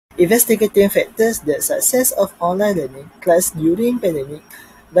investigating factors the success of online learning class during pandemic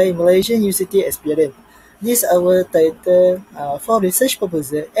by Malaysian University experience. This is our title for research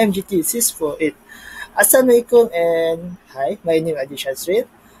proposal MGT648. Assalamualaikum and hi, my name is Adi Shazril.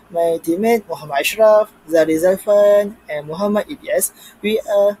 My teammate Muhammad Ashraf, Zari Zalfan, and Muhammad Ilyas. We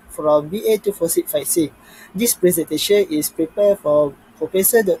are from BA 2465C. This presentation is prepared for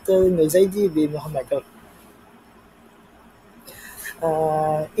Professor Dr. Nuzaidi bin Muhammad Daud.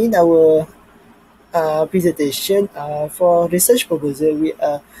 In our presentation for research proposal,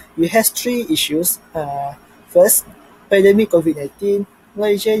 we have three issues. First, pandemic COVID-19,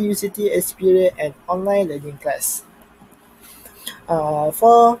 Malaysian University experience and online learning class.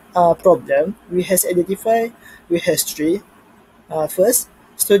 For problem, we have three. First,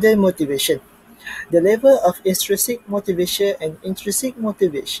 student motivation. The level of intrinsic motivation and intrinsic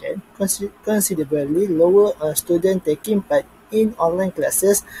motivation considerably lower on students taking part in online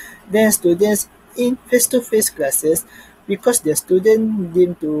classes than students in face-to-face classes because the student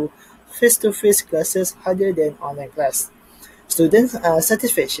deemed to face-to-face classes harder than online class. Student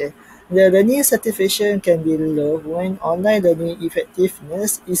satisfaction. The learning satisfaction can be low when online learning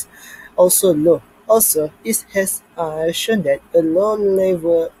effectiveness is also low. Also, it has shown that a low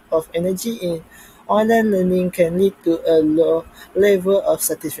level of energy in online learning can lead to a low level of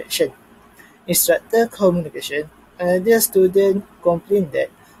satisfaction. Instructor communication. Another student complained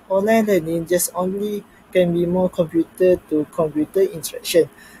that online learning just only can be more computer-to-computer interaction,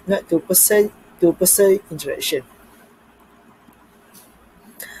 not to person-to-person interaction.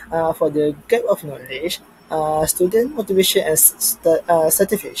 For the gap of knowledge, student motivation and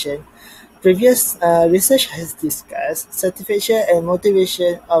satisfaction. Previous research has discussed satisfaction and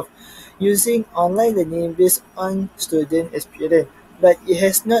motivation of using online learning based on student experience, but it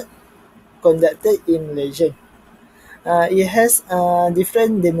has not conducted in Malaysia. It has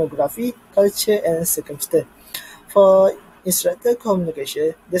different demography, culture, and circumstance. For instructor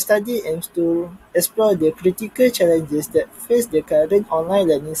communication, the study aims to explore the critical challenges that face the current online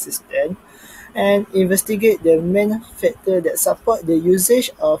learning system and investigate the main factors that support the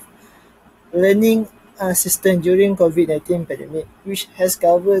usage of learning system during COVID-19 pandemic, which has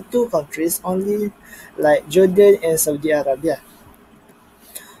covered two countries only, like Jordan and Saudi Arabia.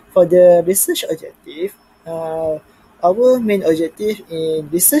 For the research objective, our main objective in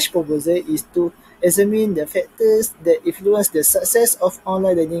research proposal is to examine the factors that influence the success of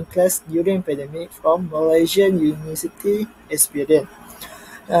online learning class during pandemic from Malaysian University experience.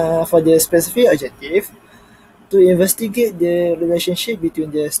 For the specific objective, to investigate the relationship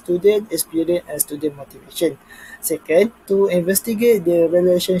between the student experience and student motivation. Second, to investigate the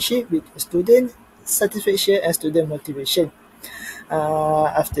relationship between student satisfaction and student motivation.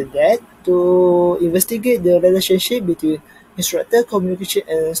 After that, to investigate the relationship between instructor communication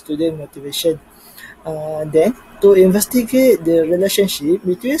and student motivation. Then, to investigate the relationship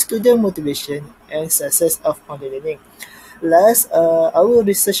between student motivation and success of online learning. Last, our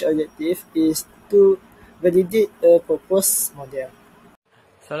research objective is to validate a proposed model.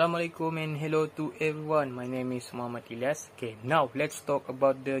 Assalamualaikum and hello to everyone. My name is Muhammad Ilyas. Okay, now let's talk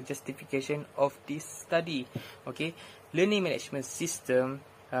about the justification of this study. Okay, learning management system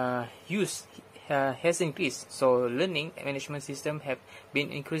use has increased. So learning management system have been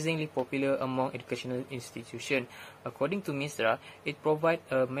increasingly popular among educational institutions. According to MISRA, it provides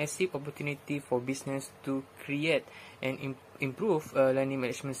a massive opportunity for business to create and improve a learning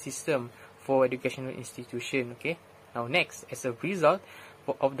management system for educational institution. Okay, now next, as a result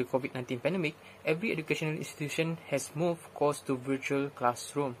of the COVID-19 pandemic, every educational institution has moved course to virtual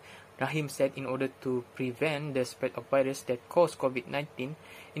classroom. Rahim said in order to prevent the spread of virus that caused COVID-19,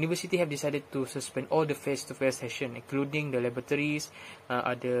 university have decided to suspend all the face-to-face session, including the laboratories,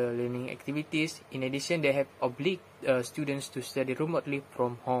 other learning activities. In addition, they have obliged students to study remotely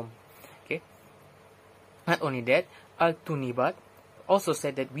from home. Okay. Not only that, Al-Tunibat also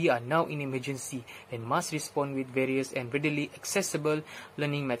said that we are now in emergency and must respond with various and readily accessible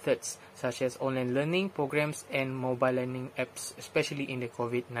learning methods such as online learning programs and mobile learning apps, especially in the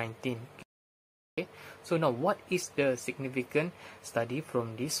COVID-19. Okay. So now, what is the significant study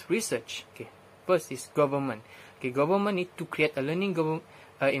from this research? Okay. First is government. Okay, government need to create a learning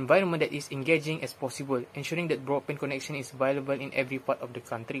environment that is engaging as possible, ensuring that broadband connection is available in every part of the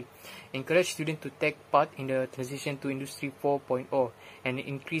country. Encourage students to take part in the transition to Industry 4.0 and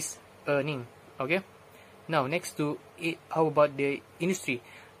increase earning. Okay. Now, next to it, how about the industry?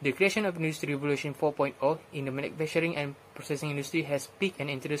 The creation of Industry Revolution 4.0 in the manufacturing and processing industry has piqued an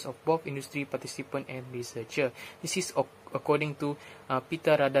interest of both industry participant and researcher. This is according to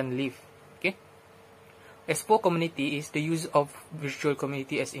Peter Radan Leaf. Okay. As for community is the use of virtual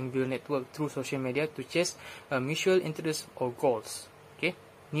community as in real network through social media to chase mutual interests or goals. Okay,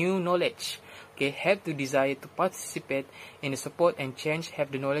 new knowledge. Okay, have the desire to participate in the support and change,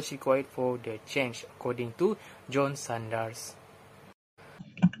 have the knowledge required for the change, according to John Sanders.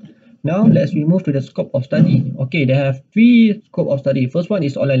 Now let's move to the scope of study. Okay, they have three scope of study. First one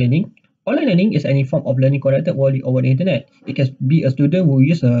is online learning. Online learning is any form of learning conducted only over the internet. It can be a student who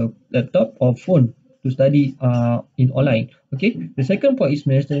use a laptop or phone to study in online. Okay, the second point is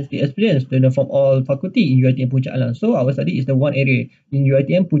management experience. Student from all faculty in UiTM Puncak Alam. So our study is the one area in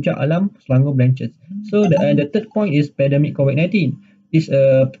UiTM Puncak Alam Selangor branches. So the third point is pandemic COVID-19. Is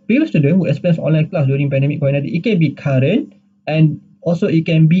a previous student who experienced online class during pandemic COVID-19. It can be current and also it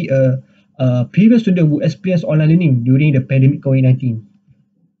can be a previous student who experienced online learning during the pandemic COVID-19.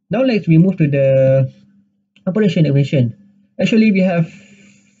 Now let's move to the operation definition. Actually, we have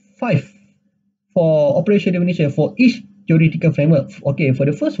 5 for operation definition for each theoretical framework. Okay, for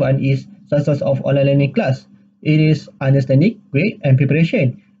the first one is success of online learning class. It is understanding, grade, and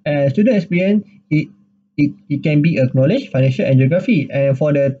preparation. And student experience, it can be knowledge, financial, and geography. And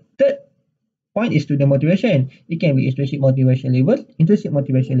for the third point is student motivation. It can be intrinsic motivation level, intrinsic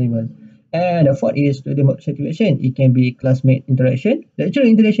motivation level. And the fourth is student motivation. It can be classmate interaction, lecturer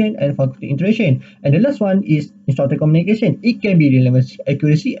interaction, and faculty interaction. And the last one is instructor communication. It can be relevancy,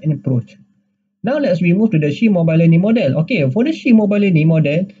 accuracy, and approach. Now let's move to the SHE mobile learning model. Okay, for the SHE mobile learning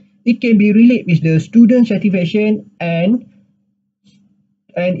model, it can be related with the student satisfaction and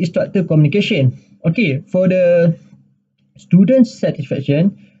instructor communication. Okay, for the student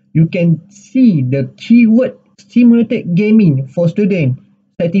satisfaction, you can see the keyword simulated gaming for student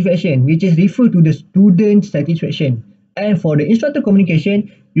satisfaction, which is refer to the student satisfaction. And for the instructor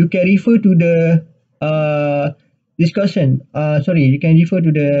communication, you can refer to the discussion. You can refer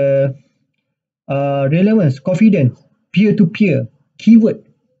to the relevance, confidence, peer-to-peer. Keyword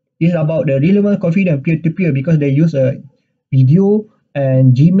is about the relevance, confidence, peer-to-peer because they use a video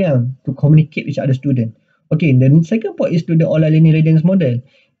and Gmail to communicate with other student. Okay, the second point is to the online learning readiness model.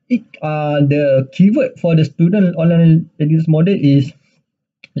 The keyword for the student online readiness model is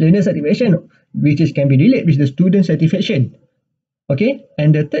learner satisfaction, which can be related with the student satisfaction. Okay,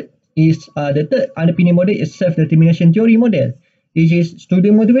 and the third underpinning model is self-determination theory model, which is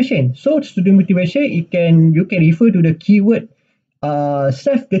student motivation. So student motivation, you can refer to the keyword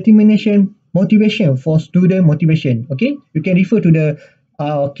self-determination motivation for student motivation. Okay, you can refer to the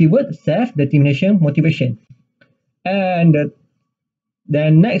keyword self-determination motivation. And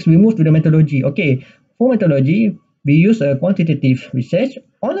then next we move to the methodology. Okay, for methodology, we use a quantitative research,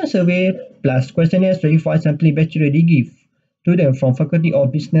 online survey plus questionnaire to verify sampling bachelor degree student from Faculty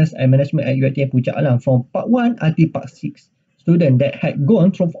of Business and Management at UiTM Puncak Alam from Part 1 until Part 6. Student that had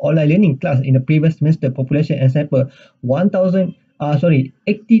gone through online learning class in the previous semester, population and sample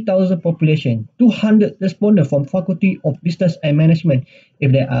 80,000 population, 200 respondents from Faculty of Business and Management.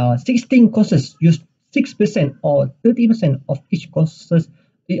 If there are 16 courses, use 6% or 30% of each course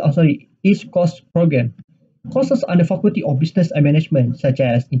program. Courses under Faculty of Business and Management such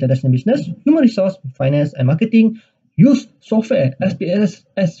as International Business, Human Resource, Finance and Marketing, use software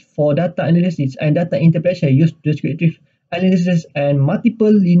SPSS for data analysis and data interpretation, use descriptive analysis and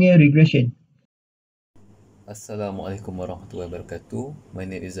multiple linear regression. Assalamualaikum warahmatullahi wabarakatuh. My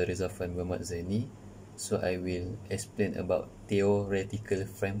name is Rizafan Muhammad Zaini. So I will explain about theoretical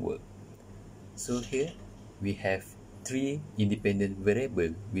framework. So here we have 3 independent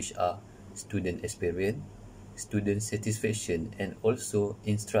variables which are student experience, student satisfaction and also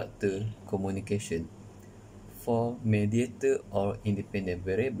instructor communication. For mediator or independent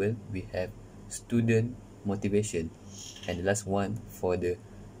variable, we have student motivation. And the last one for the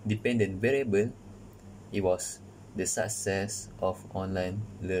dependent variable, it was the success of online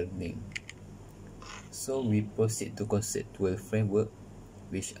learning. So we proceed to conceptual framework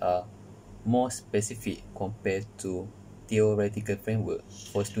which are more specific compared to theoretical framework.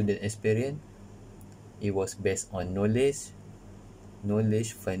 For student experience, it was based on knowledge,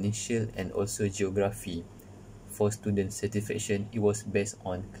 financial and also geography. For student satisfaction, it was based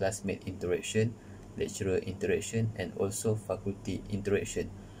on classmate interaction, lecturer interaction and also faculty interaction.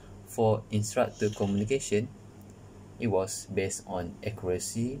 For instructor communication, it was based on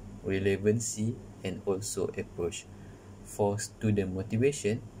accuracy, relevancy and also approach. For student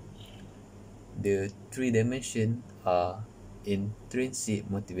motivation, the 3 dimensions are intrinsic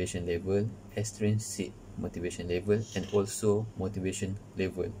motivation level, extrinsic motivation level and also motivation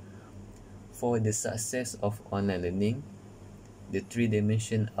level. For the success of online learning, the 3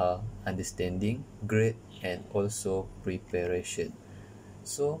 dimensions are understanding, grade and also preparation.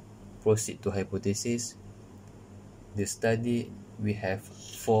 So proceed to hypothesis. the study, we have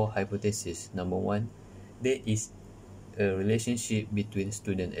 4 hypotheses. Number 1, there is a relationship between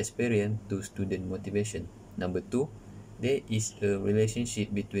student experience to student motivation. Number 2, there is a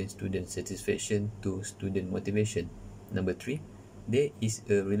relationship between student satisfaction to student motivation. Number 3, there is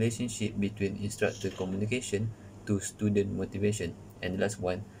a relationship between instructor communication to student motivation. And the last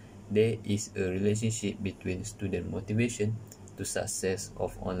one, there is a relationship between student motivation to success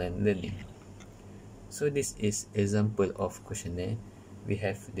of online learning. So this is example of questionnaire. We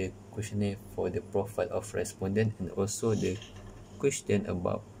have the questionnaire for the profile of respondent and also the question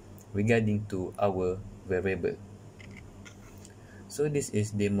about regarding to our variable. So this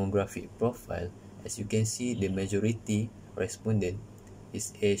is demographic profile. As you can see, the majority respondent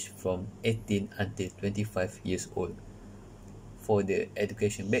is aged from 18 until 25 years old. For the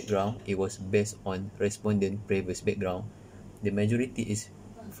education background, it was based on respondent previous background. The majority is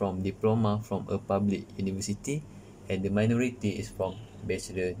from diploma from a public university and the minority is from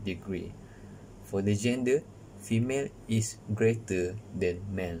bachelor degree. For the gender, female is greater than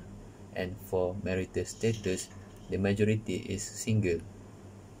male, and for marital status, the majority is single,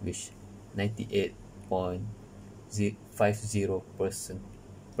 which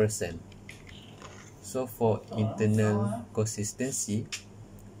 98.50%. So for internal consistency,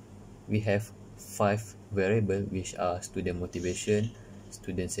 we have 5 variables, which are student motivation,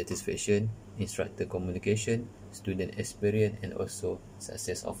 student satisfaction, instructor communication, student experience, and also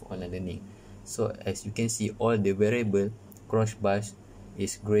success of online learning. So as you can see, all the variable cross bars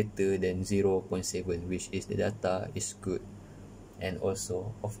is greater than 0.7, which is the data is good, and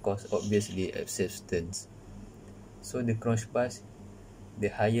also of course obviously acceptance. So the cross bars, the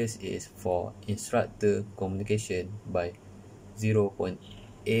highest is for instructor communication by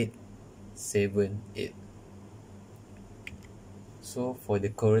 0.878. So for the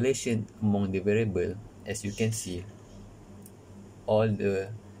correlation among the variable, as you can see, all the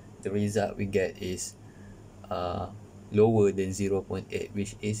result we get is lower than 0.8,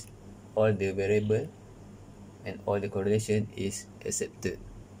 which is all the variable and all the correlation is accepted.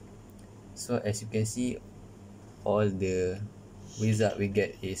 So as you can see, all the result we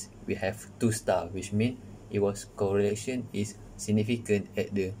get is we have 2 star, which means it was correlation is significant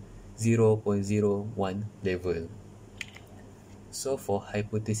at the 0.01 level. So for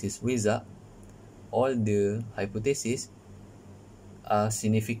hypothesis result, all the hypotheses are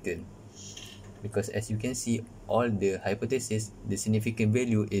significant, because as you can see, all the hypotheses, the significant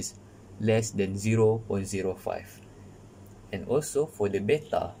value is less than 0.05. And also for the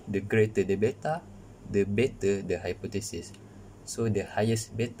beta, the greater the beta, the better the hypothesis. So the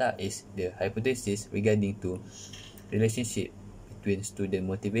highest beta is the hypothesis regarding to relationship between student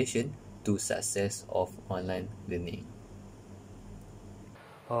motivation to success of online learning.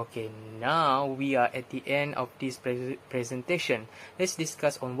 Okay, now we are at the end of this presentation. Let's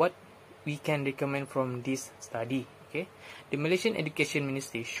discuss on what we can recommend from this study. Okay, the Malaysian Education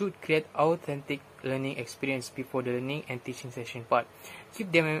Ministry should create authentic learning experience before the learning and teaching session part.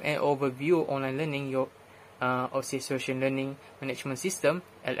 Give them an overview of online learning, association learning management system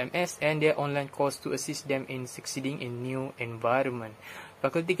 (LMS) and their online course to assist them in succeeding in new environment.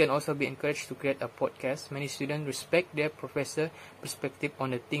 Faculty can also be encouraged to create a podcast. Many students respect their professor perspective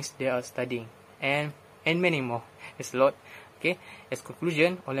on the things they are studying, and many more. It's a lot. Okay. As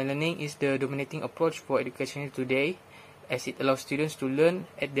conclusion, online learning is the dominating approach for education today, as it allows students to learn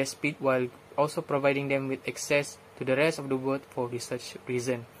at their speed while also providing them with access to the rest of the world for research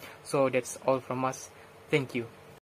reason. So that's all from us. Thank you.